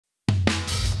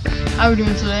How are we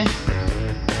doing today?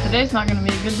 Today's not gonna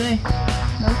be a good day.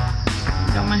 Nope.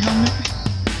 Got my helmet.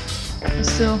 But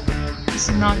still, this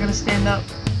is not gonna stand up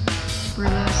for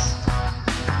this.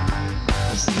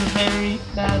 This is a very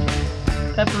bad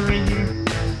pepper right here.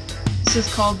 This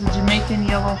is called the Jamaican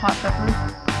yellow hot pepper.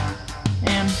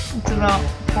 And it's about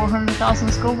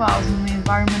 400,000 Scoville's in the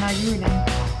environment I grew it in.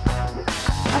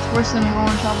 That's worse than a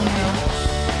orange habanero.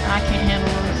 And I can't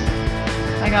handle this.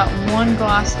 I got 1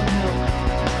 glass of milk.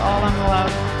 That's all I'm allowed.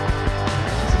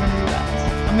 It's gonna be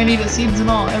bad. I'm gonna eat the seeds and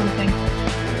all, everything.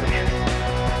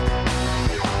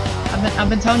 I've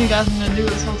been telling you guys I'm gonna do it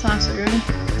this whole time, so you ready?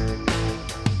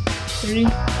 3.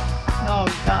 Oh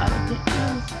god, I can't do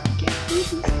this. I can't do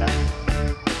this, guys.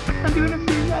 I'm doing it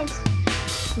for you guys.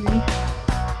 3, 2, 1.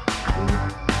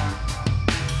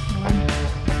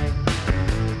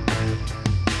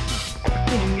 I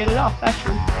can't even get it off,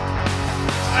 actually.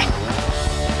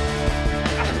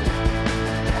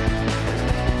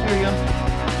 There we go.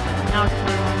 Now it's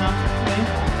put it on now. Ready?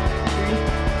 3,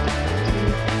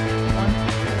 2, 1.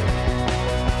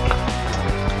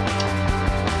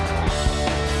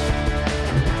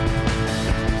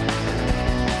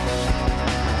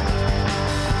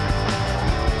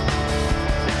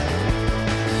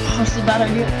 Oh, that's a bad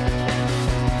idea.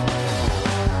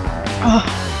 Oh.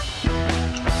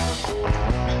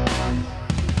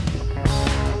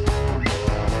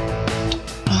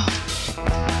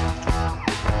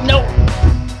 No!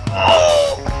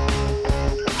 Oh!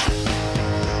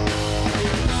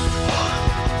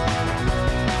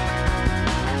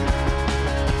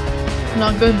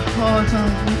 Not good. Oh, it's not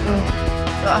good. Oh,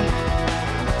 God.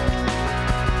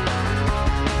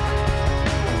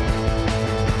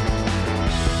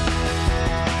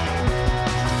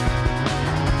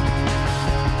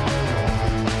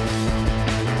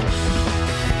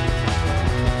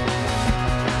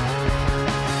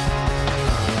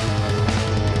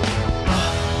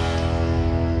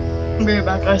 I'm bring it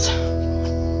back, guys.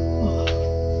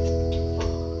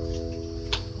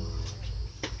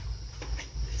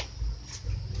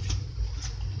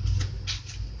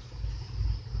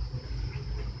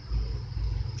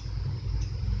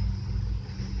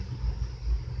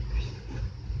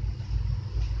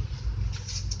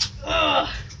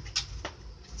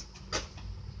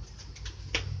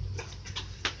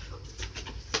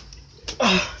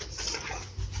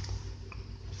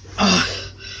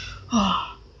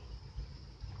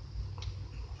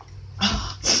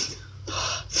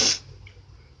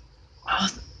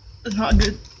 It's not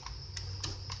good.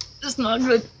 It's not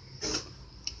good.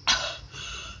 Oh,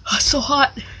 it's so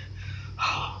hot.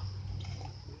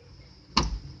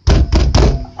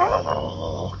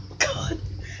 Oh, God.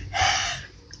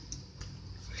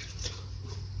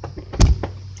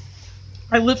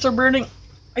 My lips are burning.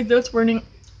 My throat's burning.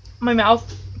 My mouth.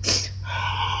 This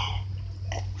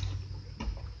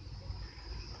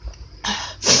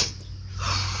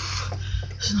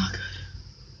is not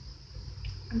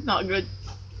good. Not good.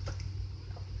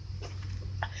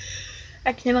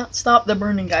 I cannot stop the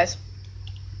burning, guys.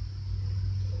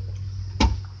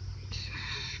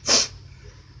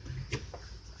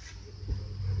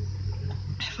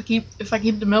 If I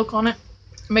keep the milk on it,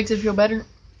 it makes it feel better.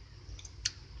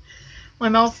 My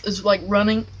mouth is like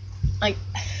running. Like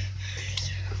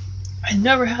I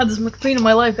never had this much pain in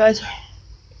my life, guys.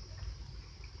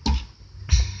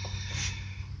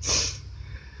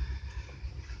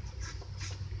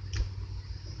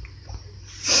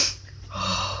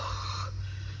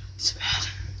 It's bad.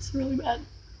 It's really bad.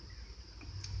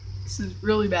 This is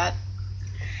really bad.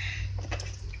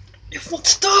 It won't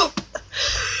stop.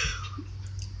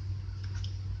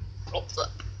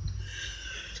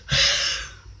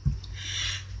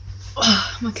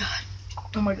 Oh my god.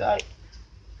 Oh my god.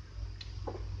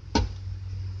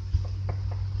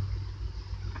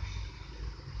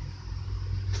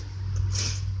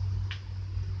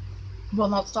 Will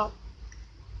not stop.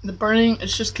 The burning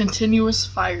is just continuous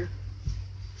fire.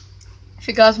 If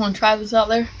you guys want to try this out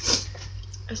there,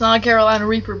 it's not a Carolina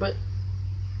Reaper, but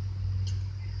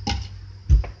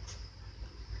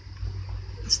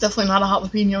it's definitely not a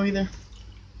jalapeno either.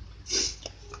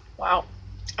 Wow,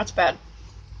 that's bad.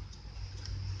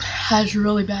 That's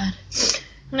really bad.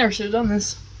 I never should have done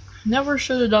this. Never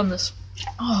should have done this.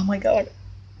 Oh my god.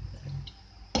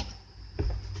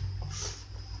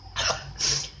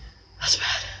 That's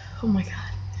bad. Oh my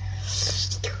god.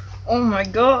 Oh my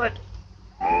god.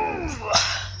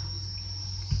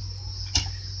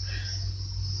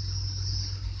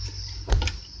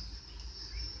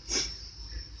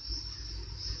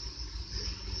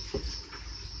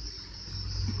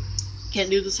 Can't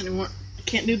do this anymore. I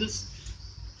can't do this.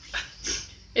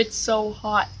 It's so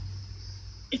hot.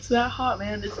 It's that hot,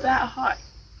 man. It's that hot.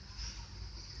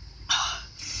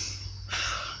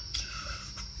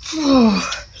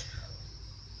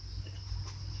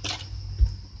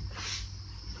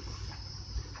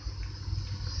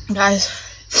 Guys,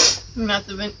 I'm gonna have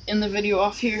to end the video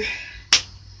off here.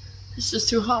 It's just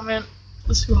too hot, man.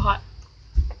 It's too hot.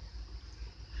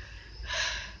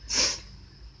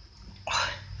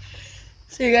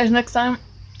 See you guys next time.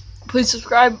 Please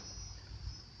subscribe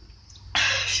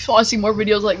if you want to see more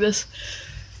videos like this.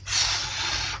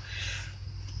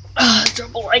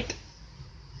 Drop a like.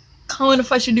 Comment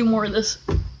if I should do more of this.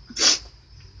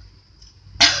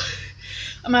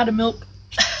 I'm out of milk.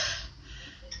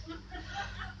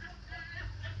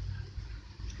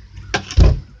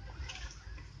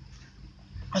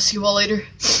 I'll see you all later.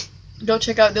 Go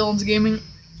check out Dylan's Gaming.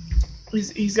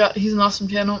 He's an awesome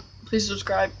channel. Please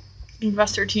subscribe.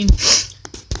 Invest 13.